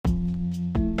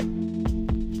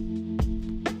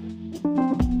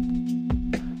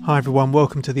Hi everyone,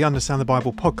 welcome to the Understand the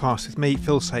Bible podcast with me,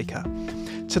 Phil Saker.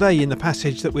 Today, in the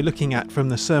passage that we're looking at from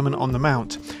the Sermon on the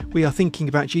Mount, we are thinking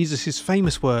about Jesus'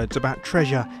 famous words about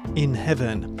treasure in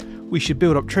heaven. We should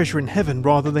build up treasure in heaven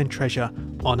rather than treasure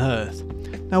on earth.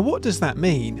 Now, what does that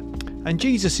mean? And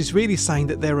Jesus is really saying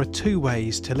that there are two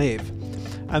ways to live.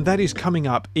 And that is coming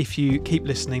up if you keep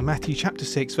listening, Matthew chapter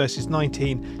 6, verses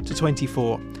 19 to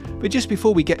 24. But just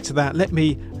before we get to that, let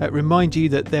me remind you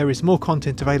that there is more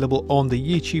content available on the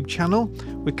YouTube channel.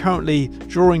 We're currently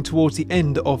drawing towards the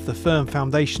end of the Firm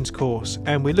Foundations course,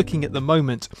 and we're looking at the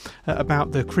moment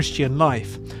about the Christian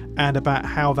life and about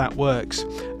how that works.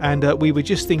 And we were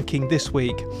just thinking this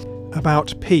week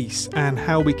about peace and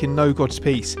how we can know God's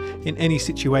peace in any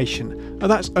situation.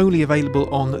 And that's only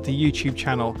available on the YouTube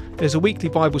channel. There's a weekly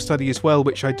Bible study as well,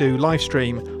 which I do live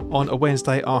stream on a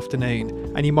Wednesday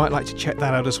afternoon, and you might like to check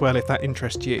that out as well if that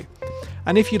interests you.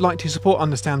 And if you'd like to support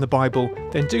Understand the Bible,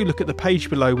 then do look at the page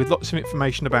below with lots of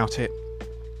information about it.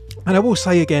 And I will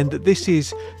say again that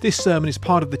this sermon is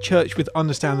part of the Church with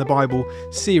Understand the Bible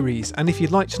series, and if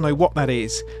you'd like to know what that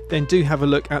is, then do have a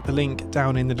look at the link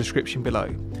down in the description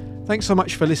below. Thanks so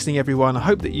much for listening, everyone. I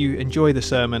hope that you enjoy the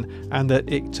sermon and that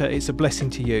it's a blessing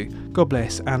to you. God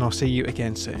bless, and I'll see you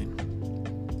again soon.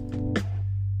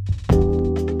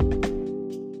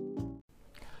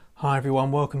 Hi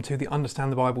everyone, welcome to the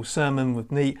Understand the Bible sermon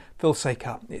with me, Phil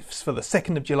Saker. It's for the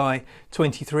 2nd of July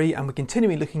 23, and we're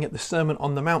continuing looking at the Sermon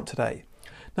on the Mount today.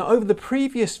 Now, over the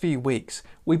previous few weeks,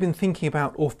 we've been thinking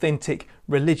about authentic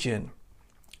religion.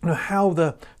 You know, how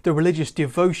the religious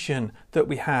devotion that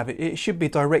we have, it should be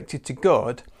directed to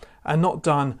God and not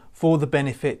done for the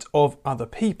benefit of other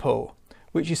people,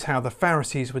 which is how the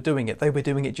Pharisees were doing it. They were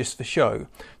doing it just for show,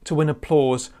 to win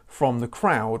applause from the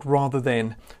crowd rather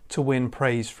than to win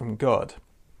praise from God.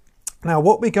 Now,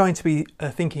 what we're going to be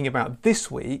thinking about this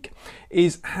week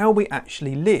is how we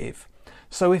actually live.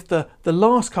 So if the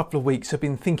last couple of weeks have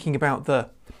been thinking about the,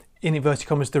 in inverted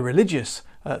commas, the religious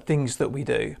things that we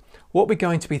do, what we're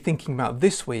going to be thinking about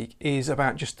this week is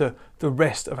about just the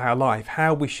rest of our life,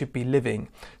 how we should be living,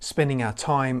 spending our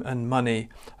time and money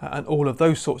and all of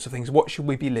those sorts of things. What should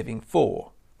we be living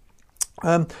for?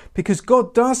 Because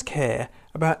God does care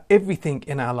about everything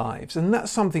in our lives, and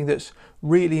that's something that's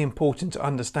really important to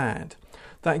understand.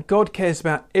 That God cares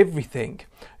about everything,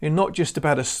 and not just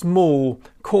about a small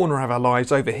corner of our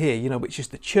lives over here, which is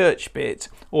the church bit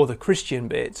or the Christian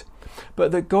bit,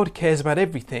 but that God cares about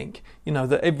everything,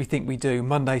 that everything we do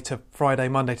Monday to Friday,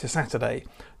 Monday to Saturday,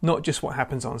 not just what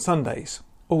happens on Sundays,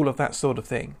 all of that sort of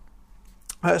thing.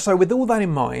 So with all that in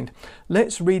mind,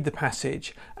 let's read the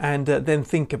passage and then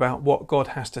think about what God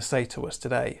has to say to us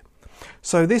today.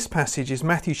 So this passage is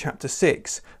Matthew chapter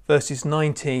 6, verses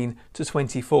 19 to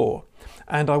 24.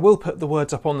 And I will put the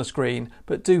words up on the screen,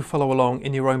 but do follow along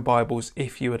in your own Bibles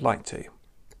if you would like to.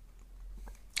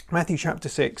 Matthew chapter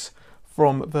 6,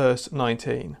 from verse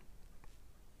 19.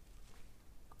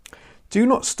 Do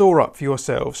not store up for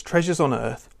yourselves treasures on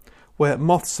earth, where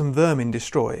moths and vermin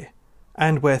destroy,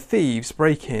 and where thieves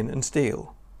break in and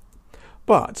steal.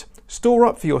 But store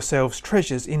up for yourselves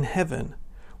treasures in heaven,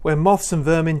 where moths and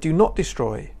vermin do not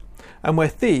destroy, and where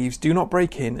thieves do not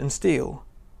break in and steal.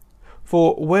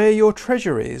 For where your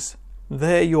treasure is,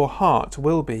 there your heart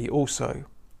will be also.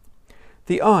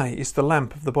 The eye is the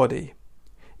lamp of the body.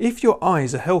 If your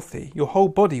eyes are healthy, your whole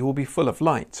body will be full of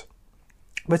light.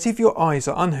 But if your eyes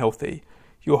are unhealthy,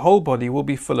 your whole body will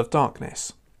be full of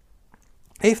darkness.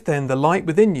 If then the light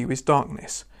within you is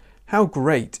darkness, how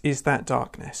great is that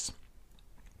darkness?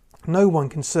 No one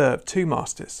can serve two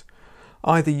masters.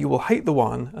 Either you will hate the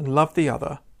one and love the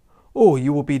other, or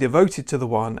you will be devoted to the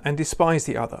one and despise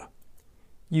the other.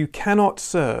 You cannot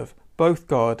serve both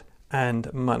God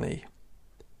and money.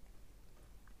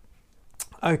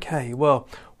 Okay, well,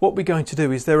 what we're going to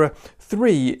do is there are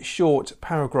 3 short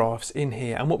paragraphs in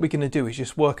here, and what we're going to do is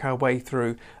just work our way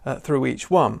through each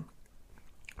one.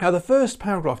 Now, the first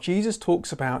paragraph, Jesus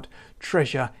talks about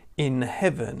treasure in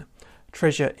heaven.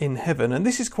 Treasure in heaven, and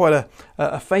this is quite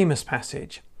a famous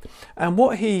passage. And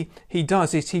what he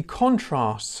does is he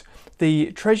contrasts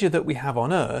the treasure that we have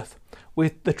on earth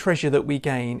with the treasure that we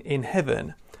gain in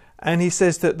heaven. And he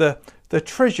says that the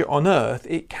treasure on earth,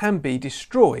 it can be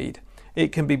destroyed.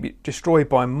 It can be destroyed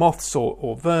by moths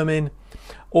or vermin,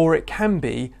 or it can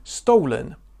be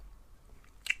stolen.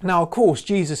 Now, of course,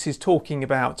 Jesus is talking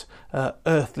about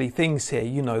earthly things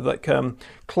here, like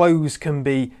clothes can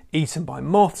be eaten by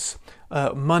moths,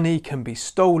 money can be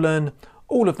stolen,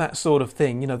 all of that sort of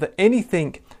thing, that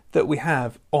anything that we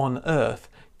have on earth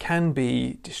can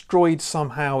be destroyed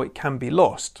somehow, it can be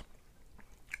lost.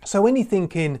 So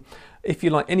anything in, if you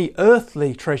like, any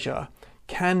earthly treasure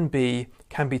can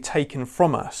be taken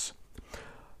from us.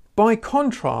 By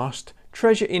contrast,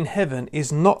 treasure in heaven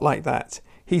is not like that.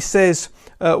 He says,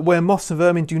 where moths and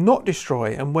vermin do not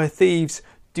destroy and where thieves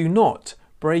do not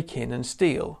break in and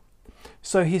steal.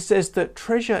 So he says that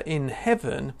treasure in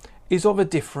heaven is of a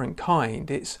different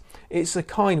kind. It's a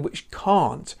kind which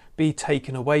can't be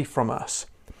taken away from us.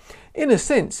 In a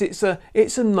sense, it's a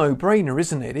no-brainer,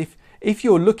 isn't it? If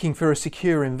you're looking for a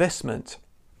secure investment,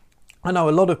 I know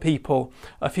a lot of people,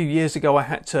 a few years ago I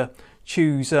had to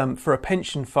choose for a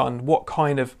pension fund what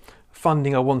kind of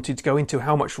funding I wanted to go into,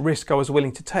 how much risk I was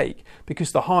willing to take,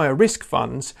 because the higher risk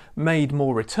funds made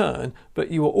more return,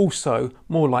 but you were also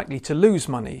more likely to lose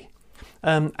money.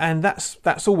 And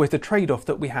that's always the trade-off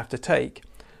that we have to take.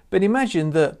 But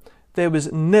imagine that there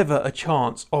was never a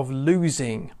chance of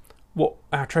losing what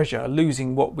our treasure,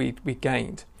 losing what we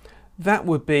gained. That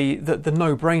would be the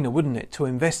no-brainer, wouldn't it, to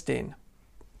invest in?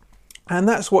 And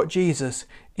that's what Jesus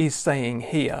is saying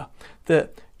here,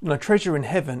 that treasure in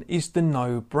heaven is the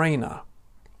no-brainer.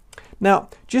 Now,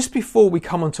 just before we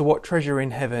come on to what treasure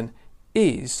in heaven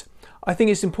is, I think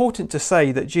it's important to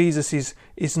say that Jesus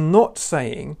is not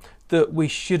saying that we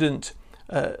shouldn't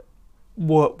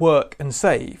work and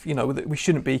save, that we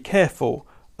shouldn't be careful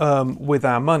with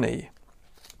our money.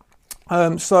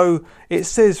 So it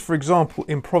says, for example,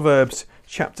 in Proverbs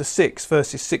chapter 6,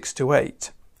 verses 6 to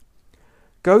 8,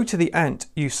 "Go to the ant,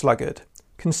 you sluggard,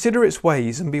 consider its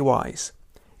ways and be wise.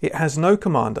 It has no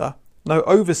commander, no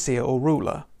overseer or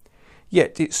ruler,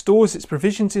 yet it stores its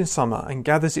provisions in summer and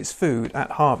gathers its food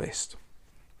at harvest."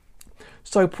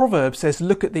 So Proverbs says,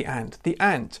 look at the ant. The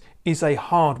ant is a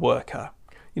hard worker.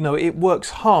 It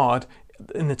works hard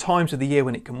in the times of the year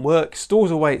when it can work,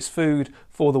 stores away its food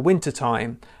for the winter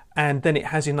time, and then it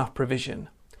has enough provision.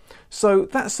 So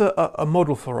that's a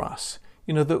model for us,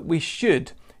 that we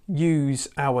should use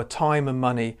our time and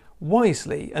money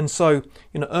wisely. And so,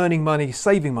 earning money,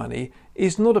 saving money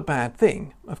is not a bad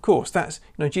thing. Of course, that's,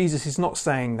 Jesus is not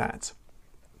saying that.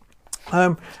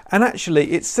 And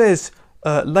actually, it says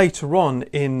later on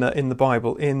in the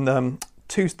Bible, in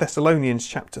 2 Thessalonians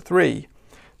chapter 3,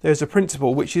 there's a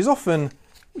principle which is often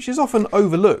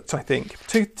overlooked, I think.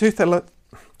 2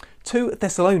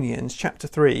 Thessalonians chapter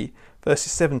 3,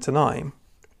 verses 7 to 9.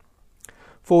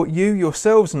 "For you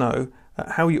yourselves know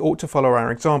how you ought to follow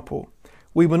our example.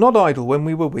 We were not idle when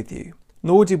we were with you,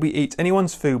 nor did we eat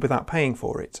anyone's food without paying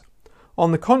for it.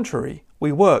 On the contrary,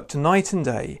 we worked night and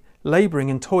day, labouring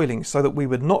and toiling so that we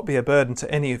would not be a burden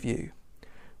to any of you.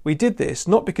 We did this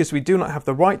not because we do not have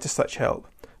the right to such help,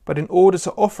 but in order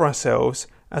to offer ourselves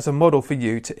as a model for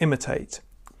you to imitate.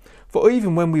 For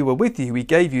even when we were with you, we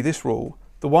gave you this rule: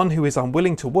 the one who is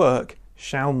unwilling to work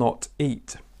shall not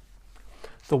eat."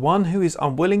 The one who is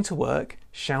unwilling to work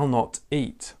shall not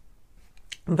eat.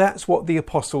 That's what the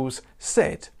apostles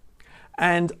said.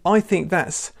 And I think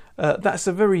that's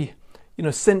a very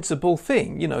sensible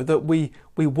thing, that we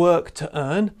work to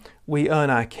earn, we earn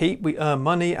our keep, we earn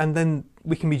money, and then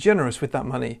we can be generous with that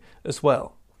money as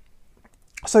well.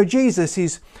 So Jesus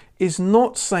is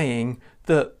not saying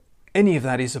that any of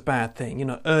that is a bad thing,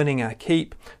 earning our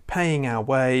keep, paying our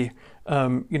way,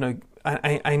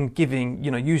 and giving,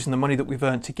 using the money that we've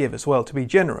earned to give as well, to be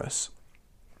generous.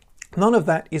 None of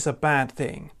that is a bad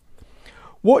thing.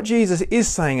 What Jesus is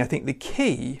saying, I think the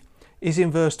key is in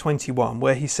verse 21,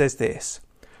 where he says this: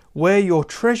 "Where your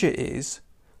treasure is,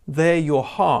 there your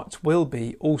heart will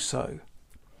be also."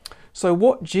 So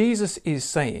what Jesus is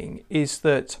saying is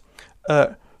that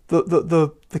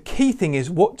the key thing is,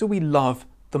 what do we love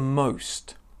the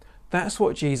most? That's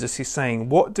what Jesus is saying.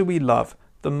 What do we love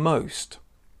the most?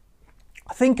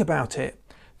 Think about it.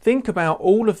 Think about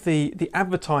all of the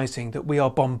advertising that we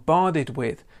are bombarded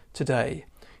with today.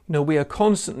 We are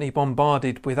constantly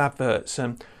bombarded with adverts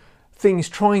and things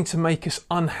trying to make us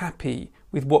unhappy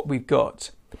with what we've got.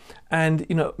 And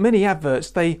many adverts,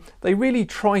 they really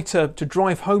try to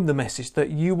drive home the message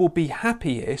that you will be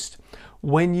happiest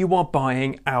when you are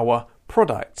buying our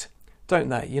product, don't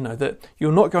they? That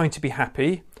you're not going to be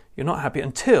happy, you're not happy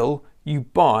until you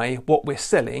buy what we're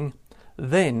selling,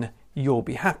 then you'll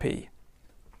be happy.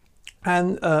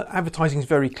 And advertising is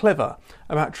very clever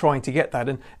about trying to get that,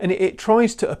 and it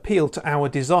tries to appeal to our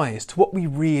desires, to what we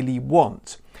really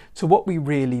want, to what we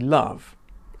really love.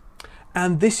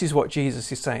 And this is what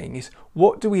Jesus is saying, is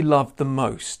what do we love the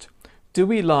most? Do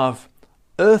we love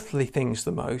earthly things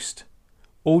the most,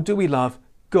 or do we love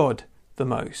God the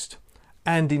most?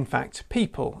 And in fact,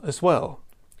 people as well,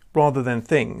 rather than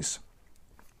things.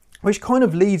 Which kind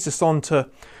of leads us on to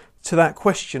that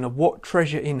question of what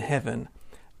treasure in heaven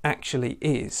actually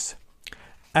is.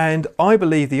 And I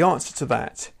believe the answer to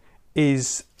that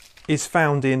is is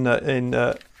found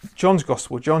in John's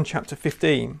Gospel, John chapter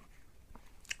 15,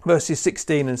 verses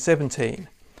 16 and 17.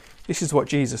 This is what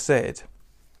Jesus said.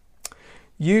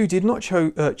 You did not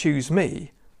choose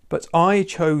me, but I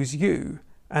chose you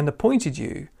and appointed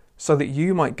you so that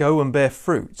you might go and bear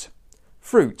fruit,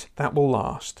 fruit that will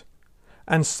last,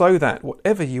 and so that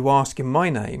whatever you ask in my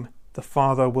name, the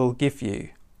Father will give you.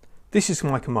 This is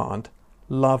my command,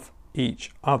 love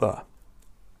each other.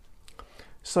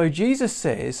 So Jesus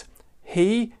says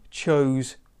he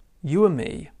chose you and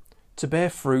me to bear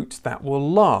fruit that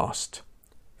will last.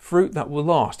 Fruit that will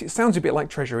last. It sounds a bit like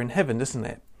treasure in heaven, doesn't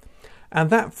it? And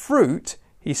that fruit,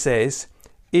 he says,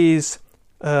 is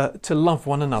to love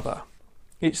one another.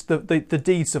 It's the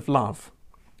deeds of love.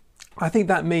 I think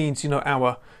that means,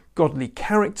 our godly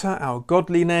character, our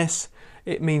godliness.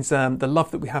 It means the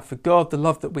love that we have for God, the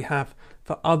love that we have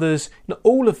for others.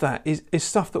 All of that is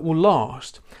stuff that will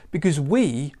last, because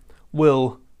we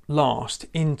will last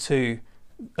into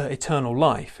eternal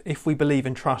life if we believe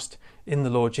and trust in the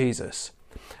Lord Jesus.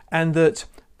 And that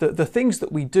the things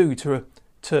that we do to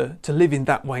live in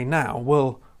that way now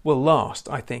will last,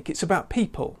 I think. It's about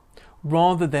people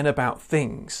rather than about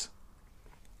things.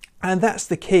 And that's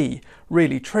the key,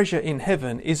 really. Treasure in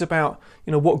heaven is about,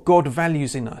 what God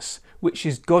values in us, which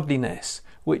is godliness,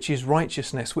 which is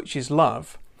righteousness, which is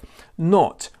love,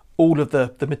 not all of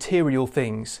the material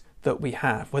things that we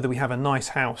have, whether we have a nice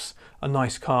house, a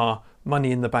nice car,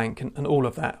 money in the bank, and all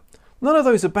of that. None of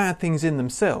those are bad things in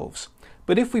themselves.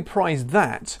 But if we prize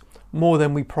that more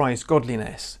than we prize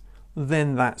godliness,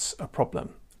 then that's a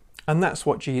problem. And that's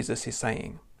what Jesus is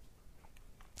saying.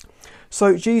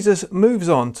 So Jesus moves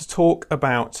on to talk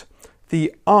about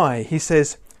the eye. He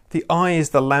says, the eye is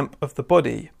the lamp of the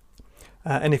body.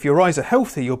 And if your eyes are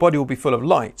healthy, your body will be full of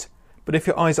light. But if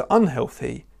your eyes are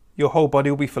unhealthy, your whole body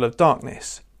will be full of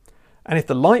darkness. And if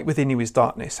the light within you is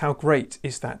darkness, how great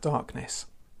is that darkness?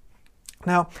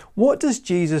 Now, what does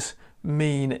Jesus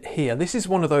mean here? This is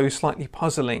one of those slightly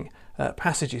puzzling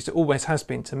passages. It always has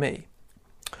been to me.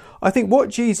 I think what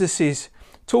Jesus is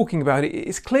talking about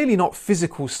is clearly not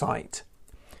physical sight.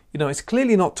 It's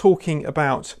clearly not talking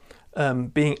about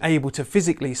being able to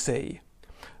physically see,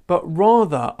 but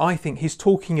rather I think he's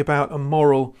talking about a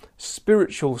moral,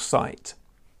 spiritual sight.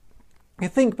 You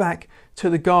think back to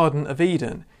the Garden of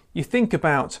Eden. You think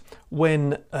about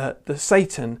when the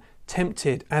Satan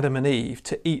tempted Adam and Eve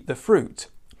to eat the fruit.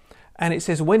 And it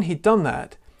says when he'd done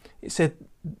that, it said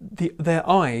their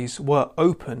eyes were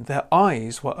opened. Their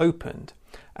eyes were opened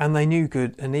and they knew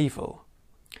good and evil.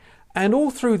 And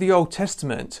all through the Old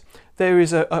Testament, there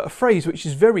is a phrase which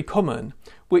is very common,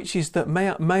 which is that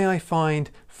may I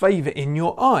find favour in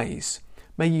your eyes.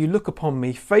 May you look upon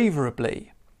me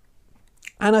favourably.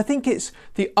 And I think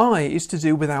the eye is to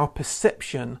do with our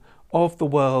perception of the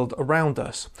world around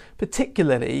us,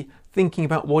 particularly thinking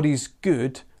about what is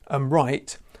good and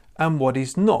right and what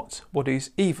is not, what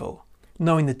is evil,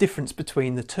 knowing the difference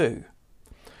between the two.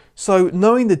 So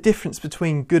knowing the difference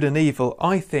between good and evil,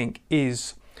 I think,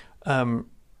 is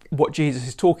what Jesus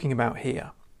is talking about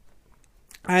here.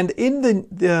 And in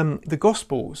the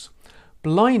Gospels,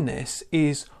 blindness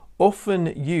is often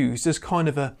used as kind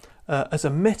of as a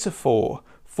metaphor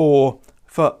for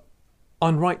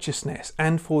unrighteousness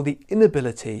and for the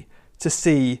inability to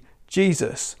see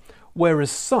Jesus,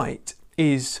 whereas sight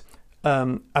is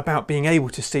about being able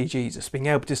to see Jesus, being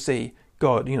able to see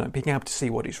God, being able to see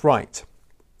what is right.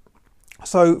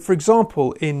 So, for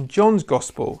example, in John's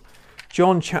Gospel,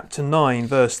 John chapter 9,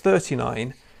 verse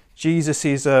 39, Jesus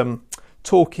is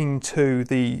talking to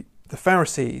the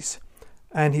Pharisees,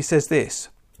 and he says this,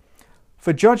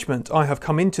 "For judgment I have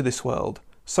come into this world,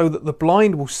 so that the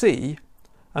blind will see,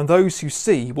 and those who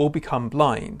see will become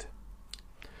blind."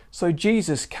 So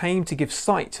Jesus came to give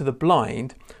sight to the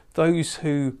blind, those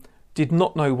who did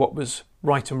not know what was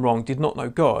right and wrong, did not know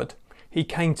God. He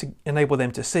came to enable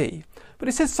them to see. But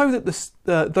it says so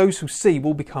that those who see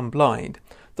will become blind.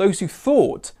 Those who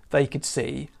thought they could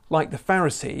see, like the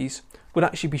Pharisees, would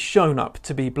actually be shown up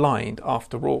to be blind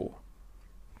after all.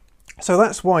 So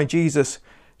that's why Jesus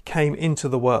came into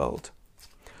the world.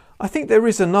 I think there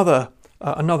is another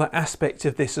aspect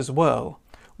of this as well,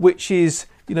 which is,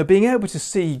 being able to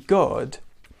see God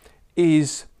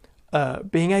is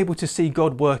being able to see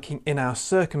God working in our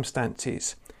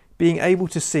circumstances, being able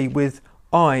to see with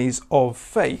eyes of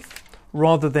faith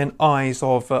rather than eyes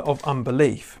of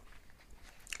unbelief.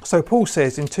 So Paul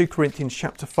says in 2 Corinthians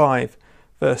chapter 5,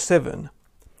 verse 7,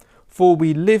 "For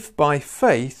we live by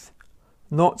faith,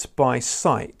 not by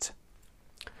sight."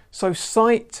 So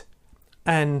sight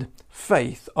and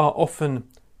faith are often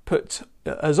put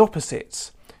as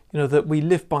opposites. that we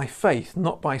live by faith,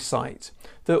 not by sight.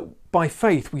 That by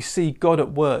faith we see God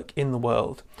at work in the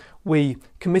world. We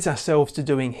commit ourselves to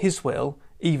doing His will,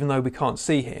 even though we can't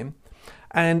see Him.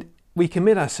 And we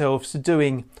commit ourselves to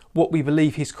doing what we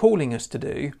believe He's calling us to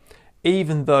do,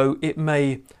 even though it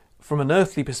may, from an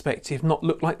earthly perspective, not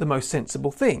look like the most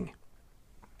sensible thing.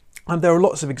 And there are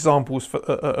lots of examples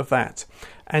of that,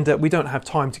 and we don't have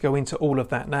time to go into all of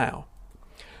that now.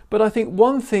 But I think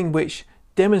one thing which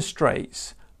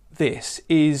demonstrates this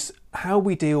is how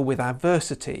we deal with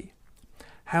adversity.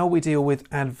 How we deal with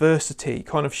adversity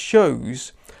kind of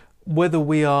shows whether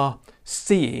we are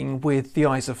seeing with the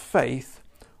eyes of faith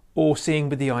or seeing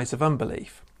with the eyes of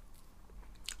unbelief.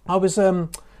 I was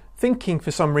thinking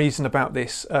for some reason about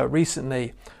this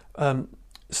recently.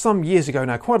 Some years ago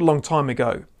now, quite a long time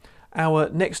ago, our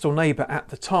next door neighbour at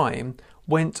the time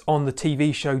went on the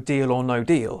TV show Deal or No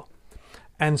Deal.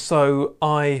 And so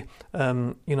I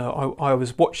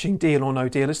was watching Deal or No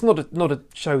Deal. It's not a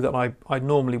show that I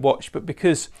normally watch, but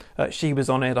because she was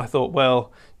on it, I thought,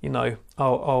 well,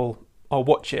 I'll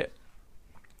watch it.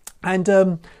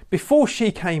 And before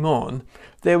she came on,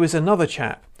 there was another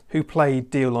chap who played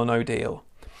Deal or No Deal,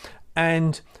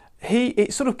 and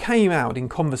it sort of came out in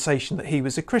conversation that he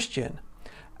was a Christian,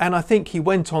 and I think he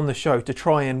went on the show to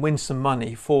try and win some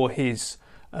money for his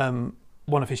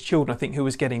one of his children, I think, who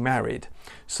was getting married.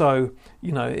 So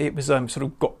it was sort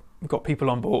of got people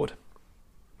on board.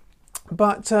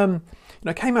 But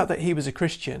it came out that he was a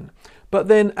Christian. But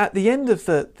then at the end of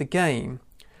the game,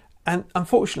 and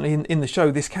unfortunately in the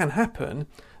show this can happen,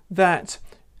 that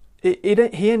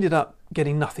he ended up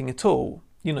getting nothing at all.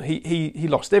 He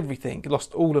lost everything. He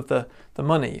lost all of the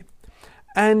money.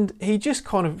 And he just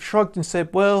kind of shrugged and said,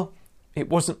 well, it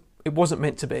wasn't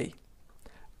meant to be.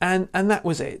 And that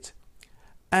was it.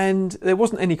 And there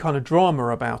wasn't any kind of drama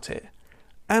about it.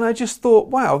 And I just thought,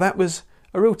 wow, that was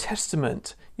a real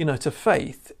testament, to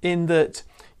faith, in that,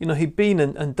 he'd been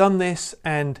and done this,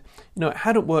 and, it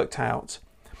hadn't worked out.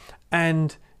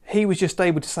 And he was just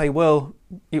able to say, well,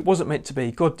 it wasn't meant to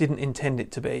be. God didn't intend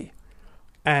it to be.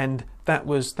 And that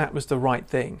was the right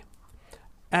thing.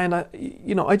 And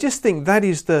I just think that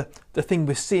is the thing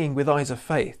we're seeing with eyes of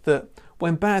faith, that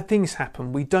when bad things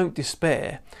happen, we don't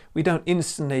despair. We don't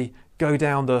instantly go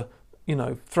down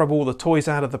throw all the toys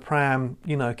out of the pram,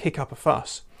 kick up a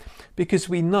fuss, because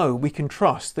we know we can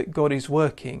trust that God is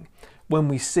working when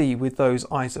we see with those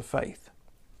eyes of faith.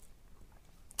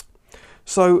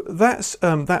 So that's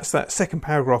that second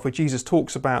paragraph where Jesus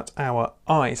talks about our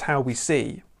eyes, how we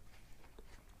see.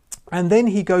 And then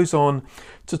he goes on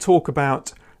to talk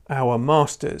about our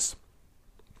masters.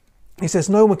 He says,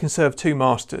 no one can serve two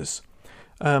masters.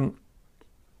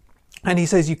 And he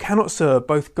says, you cannot serve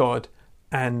both God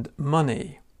and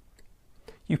money.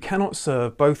 You cannot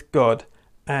serve both God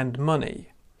and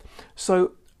money.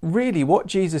 So really what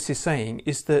Jesus is saying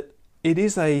is that it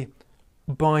is a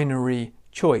binary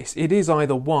choice. It is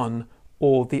either one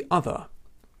or the other.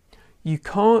 You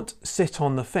can't sit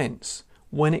on the fence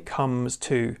when it comes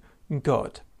to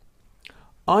God.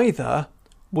 Either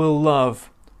we'll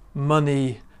love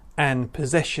money and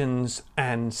possessions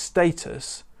and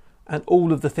status and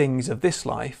all of the things of this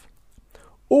life,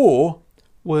 or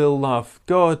we'll love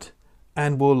God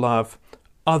and we'll love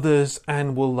others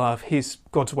and we'll love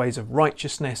God's ways of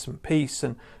righteousness and peace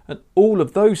and all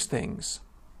of those things.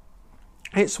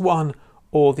 It's one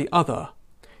or the other.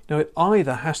 It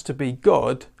either has to be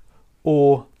God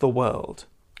or the world.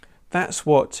 That's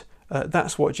what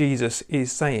Jesus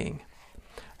is saying.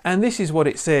 And this is what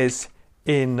it says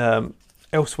in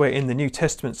elsewhere in the New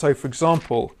Testament. So, for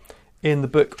example, in the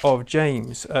book of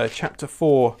James, chapter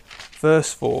 4,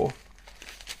 verse 4,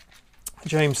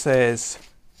 James says,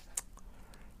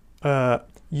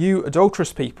 you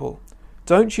adulterous people,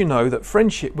 don't you know that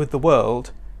friendship with the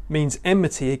world means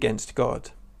enmity against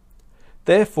God?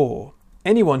 Therefore,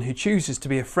 anyone who chooses to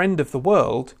be a friend of the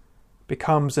world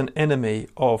becomes an enemy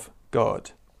of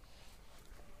God.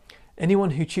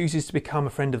 Anyone who chooses to become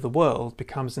a friend of the world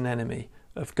becomes an enemy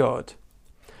of God.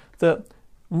 That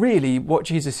really what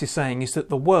Jesus is saying is that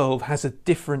the world has a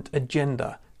different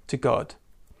agenda to God.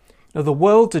 Now, the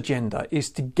world's agenda is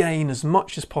to gain as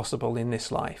much as possible in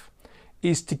this life,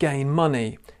 is to gain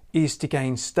money, is to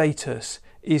gain status,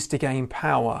 is to gain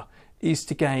power, is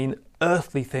to gain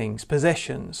earthly things,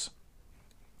 possessions.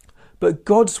 But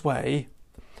God's way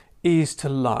is to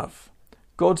love.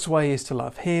 God's way is to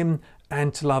love Him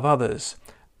and to love others,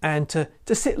 and to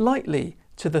sit lightly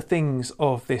to the things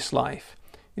of this life.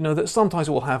 That sometimes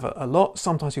we'll have a lot,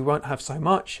 sometimes we won't have so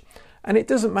much, and it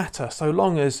doesn't matter so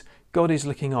long as God is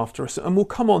looking after us. And we'll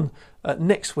come on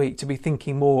next week to be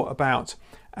thinking more about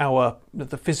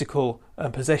the physical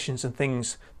possessions and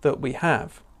things that we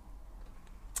have.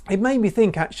 It made me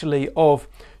think actually of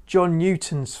John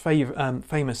Newton's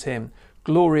famous hymn,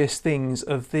 "Glorious things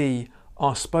of thee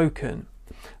are spoken."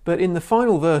 But in the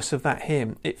final verse of that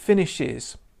hymn, it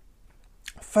finishes,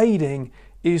 "Fading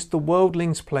is the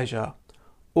worldling's pleasure,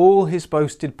 all his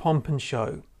boasted pomp and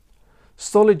show.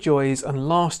 Solid joys and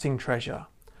lasting treasure,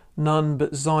 none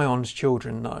but Zion's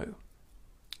children know."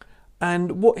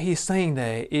 And what he's saying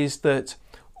there is that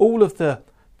all of the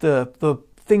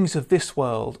things of this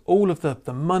world, all of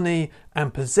the money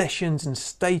and possessions and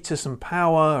status and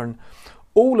power and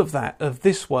all of that of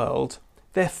this world,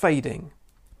 they're fading.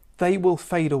 They will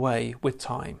fade away with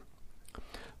time.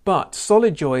 But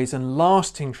solid joys and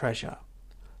lasting treasure,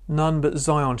 none but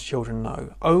Zion's children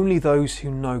know. Only those who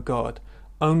know God,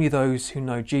 only those who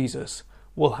know Jesus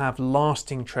will have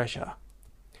lasting treasure.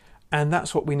 And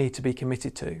that's what we need to be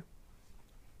committed to.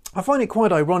 I find it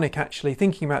quite ironic, actually,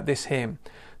 thinking about this hymn,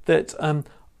 that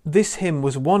this hymn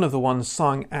was one of the ones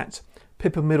sung at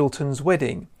Pippa Middleton's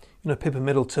wedding. You know, Pippa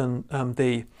Middleton,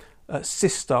 the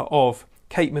sister of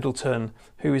Kate Middleton,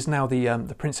 who is now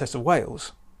the Princess of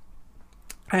Wales.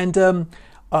 And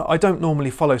I don't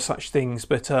normally follow such things,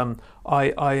 but the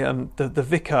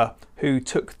vicar who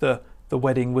took the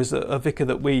wedding was a vicar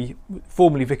that we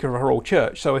formerly vicar of our old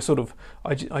church. So I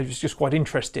was just quite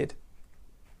interested.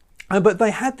 But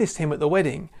they had this hymn at the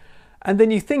wedding, and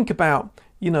then you think about,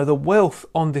 you know, the wealth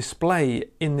on display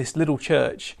in this little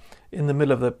church in the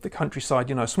middle of the countryside,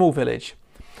 you know, a small village.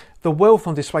 The wealth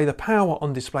on display, the power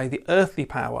on display, the earthly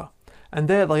power. And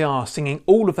there they are singing,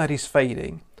 all of that is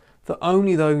fading, that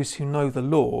only those who know the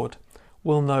Lord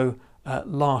will know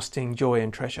lasting joy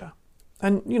and treasure.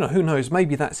 And, you know, who knows,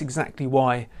 maybe that's exactly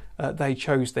why they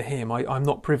chose the hymn. I'm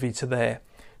not privy to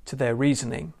their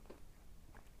reasoning.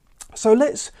 So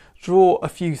let's draw a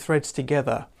few threads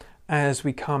together as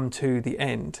we come to the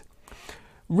end.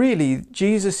 Really,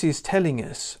 Jesus is telling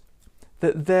us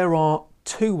that there are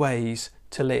two ways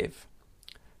to live.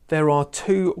 There are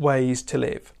two ways to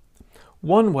live.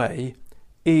 One way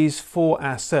is for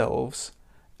ourselves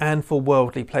and for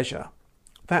worldly pleasure.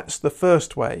 That's the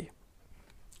first way.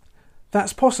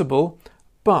 That's possible,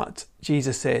 but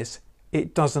Jesus says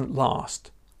it doesn't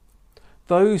last.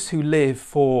 Those who live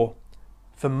for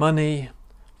money,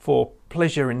 for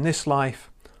pleasure in this life,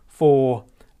 for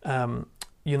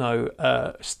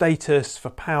status, for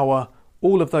power,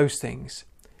 all of those things,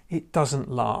 it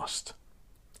doesn't last.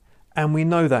 And we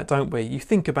know that, don't we? You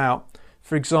think about,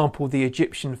 for example, the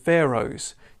Egyptian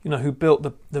pharaohs, you know, who built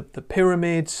the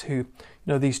pyramids, who, you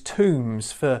know, these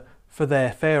tombs for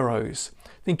their pharaohs.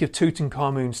 Think of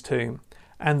Tutankhamun's tomb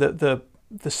and the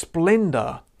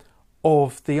splendour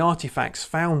of the artifacts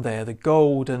found there, the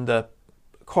gold and the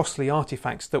costly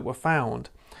artifacts that were found.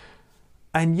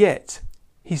 And yet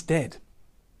he's dead.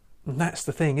 And that's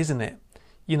the thing, isn't it?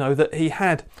 You know, that he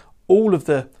had all of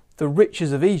the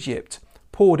riches of Egypt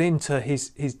poured into his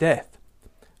death,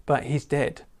 but he's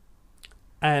dead.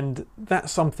 And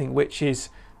that's something which is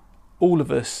all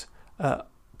of us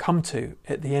come to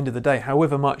at the end of the day,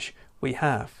 however much we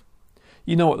have.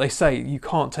 You know what they say, you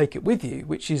can't take it with you,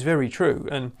 which is very true.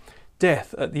 And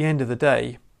death at the end of the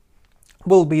day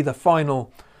will be the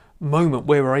final moment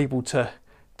where we're able to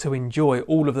enjoy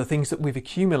all of the things that we've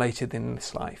accumulated in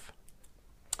this life.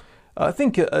 I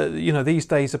think, these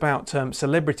days about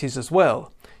celebrities as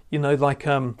well. You know, like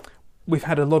we've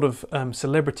had a lot of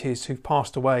celebrities who've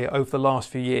passed away over the last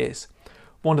few years.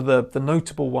 One of the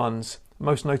notable ones,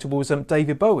 most notable, was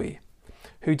David Bowie,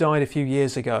 who died a few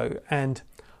years ago. And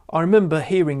I remember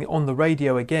hearing on the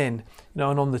radio again, you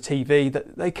know, and on the TV,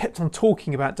 that they kept on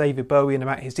talking about David Bowie and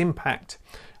about his impact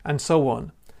and so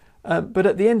on. But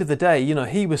at the end of the day, you know,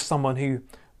 he was someone who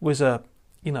was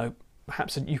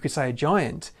perhaps you could say a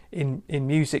giant in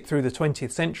music through the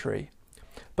 20th century.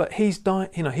 But he's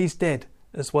dead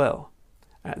as well.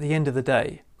 At the end of the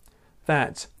day,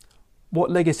 that what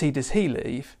legacy does he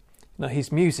leave? You know,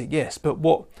 his music, yes, but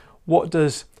what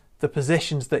does the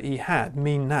possessions that he had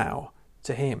mean now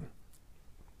to him?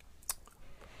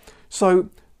 So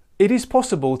it is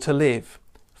possible to live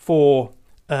for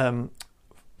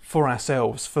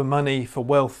ourselves, for money, for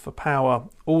wealth, for power,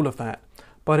 all of that,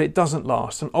 but it doesn't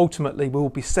last, and ultimately we will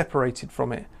be separated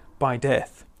from it by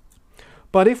death.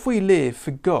 But if we live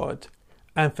for God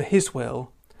and for His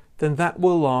will, then that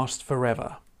will last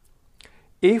forever.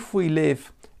 If we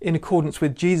live in accordance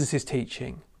with Jesus'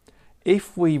 teaching,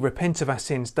 if we repent of our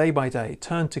sins day by day,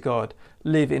 turn to God,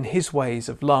 live in His ways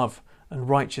of love and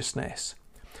righteousness,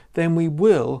 then we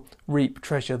will reap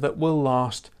treasure that will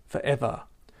last forever.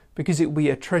 because it will be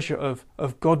a treasure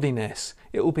of godliness.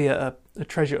 It will be a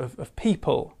treasure of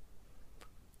people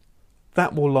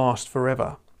that will last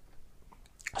forever.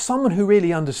 Someone who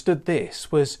really understood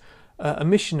this was a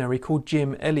missionary called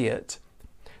Jim Elliot.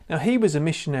 Now, he was a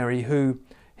missionary who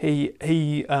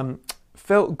he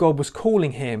felt God was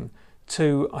calling him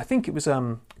to, I think it was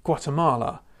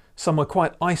Guatemala, somewhere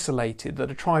quite isolated,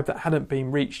 that a tribe that hadn't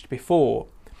been reached before.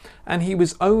 And he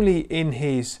was only in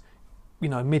his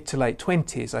mid to late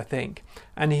 20s, I think.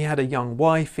 And he had a young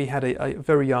wife, he had a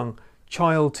very young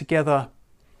child together.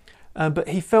 But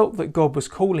he felt that God was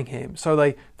calling him. So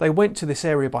they went to this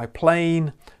area by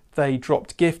plane, they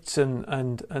dropped gifts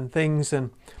and things.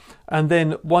 And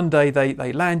then one day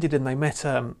they landed and they met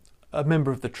a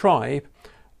member of the tribe.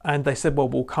 And they said, well,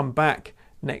 we'll come back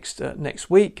next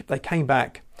week. They came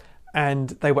back and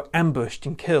they were ambushed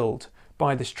and killed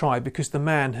by this tribe because the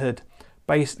man had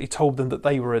basically told them that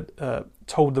they were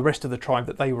told the rest of the tribe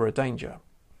that they were a danger.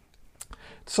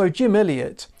 So Jim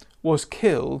Elliot was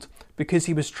killed because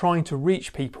he was trying to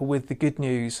reach people with the good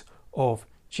news of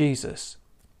Jesus.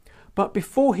 But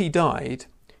before he died,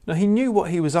 he knew what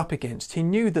he was up against. He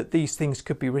knew that these things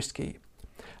could be risky.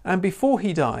 And before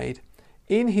he died,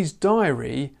 in his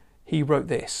diary, he wrote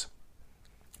this: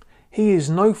 "He is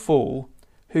no fool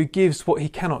who gives what he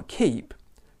cannot keep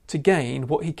to gain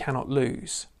what he cannot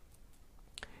lose.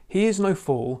 He is no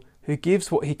fool who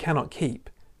gives what he cannot keep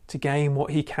to gain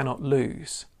what he cannot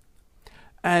lose."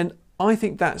 And I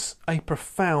think that's a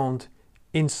profound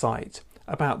insight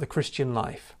about the Christian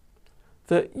life.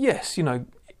 That yes,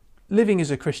 living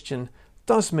as a Christian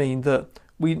does mean that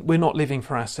we're not living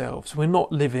for ourselves. We're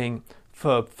not living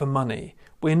for money.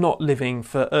 We're not living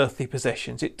for earthly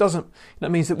possessions. That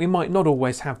means that we might not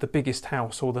always have the biggest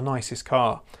house or the nicest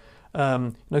car.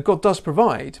 God does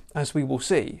provide, as we will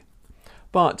see.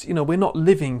 But, we're not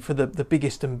living for the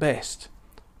biggest and best.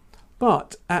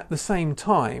 But at the same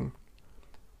time,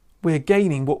 we're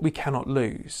gaining what we cannot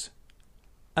lose.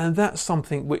 And that's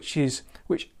something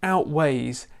which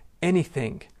outweighs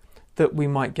anything that we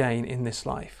might gain in this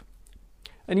life.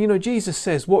 And Jesus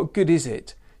says, what good is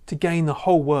it to gain the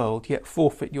whole world yet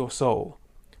forfeit your soul?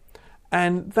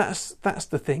 And that's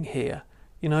the thing here.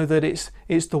 That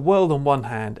it's the world on one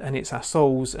hand and it's our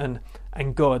souls and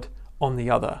God on the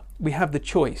other. We have the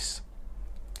choice.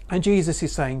 And Jesus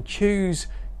is saying, choose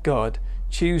God,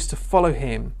 choose to follow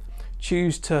him,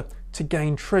 choose to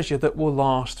gain treasure that will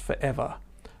last forever.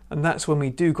 And that's when we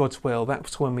do God's will.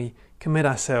 That's when we commit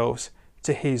ourselves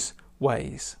to his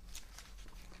ways.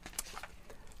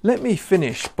 Let me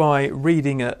finish by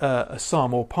reading a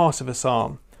psalm or part of a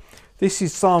psalm. This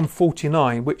is Psalm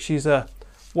 49, which is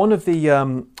one of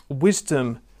the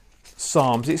wisdom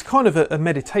psalms. It's kind of a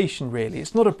meditation, really.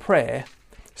 It's not a prayer.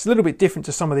 It's a little bit different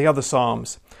to some of the other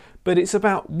psalms, but it's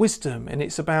about wisdom and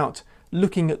it's about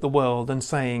looking at the world and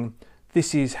saying,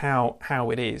 this is how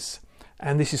it is,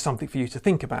 and this is something for you to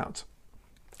think about.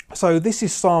 So this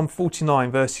is Psalm 49,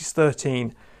 verses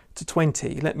 13 to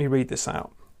 20. Let me read this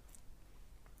out.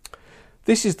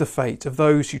 "This is the fate of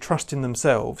those who trust in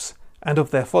themselves and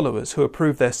of their followers who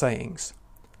approve their sayings.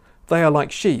 They are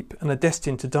like sheep and are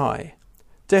destined to die.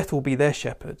 Death will be their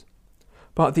shepherd.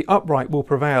 But the upright will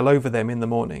prevail over them in the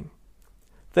morning.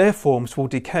 Their forms will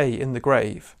decay in the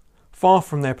grave, far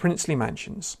from their princely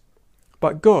mansions.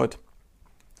 But God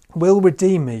will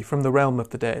redeem me from the realm of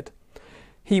the dead.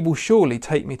 He will surely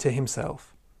take me to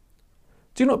himself.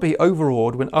 Do not be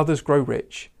overawed when others grow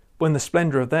rich, when the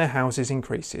splendour of their houses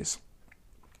increases.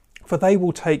 For they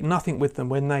will take nothing with them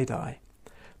when they die.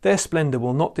 Their splendour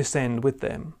will not descend with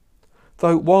them.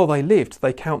 Though while they lived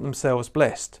they count themselves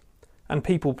blessed, and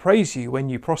people praise you when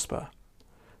you prosper.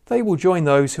 They will join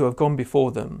those who have gone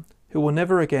before them, who will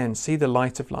never again see the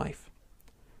light of life.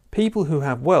 People who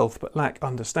have wealth but lack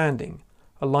understanding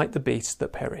are like the beasts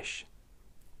that perish."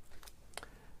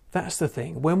 That's the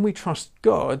thing. When we trust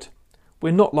God,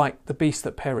 we're not like the beasts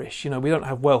that perish. We don't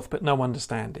have wealth but no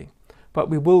understanding. But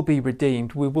we will be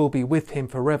redeemed. We will be with him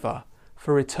forever,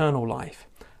 for eternal life.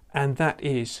 And that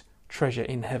is treasure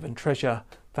in heaven, treasure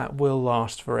that will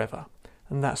last forever.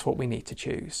 And that's what we need to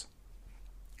choose.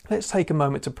 Let's take a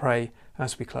moment to pray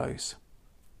as we close.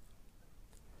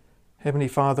 Heavenly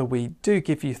Father, we do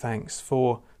give you thanks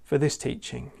for this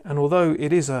teaching. And although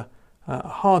it is a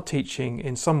hard teaching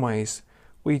in some ways,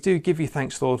 we do give you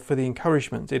thanks, Lord, for the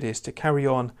encouragement it is to carry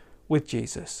on with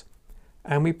Jesus.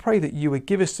 And we pray that you would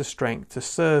give us the strength to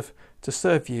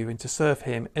serve you and to serve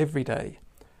him every day,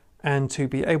 and to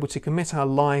be able to commit our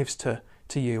lives to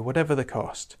you, whatever the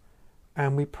cost.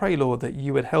 And we pray, Lord, that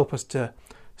you would help us to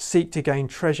seek to gain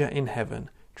treasure in heaven,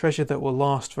 treasure that will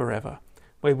last forever,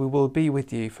 where we will be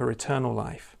with you for eternal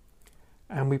life.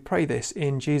 And we pray this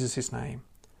in Jesus' name.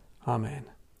 Amen.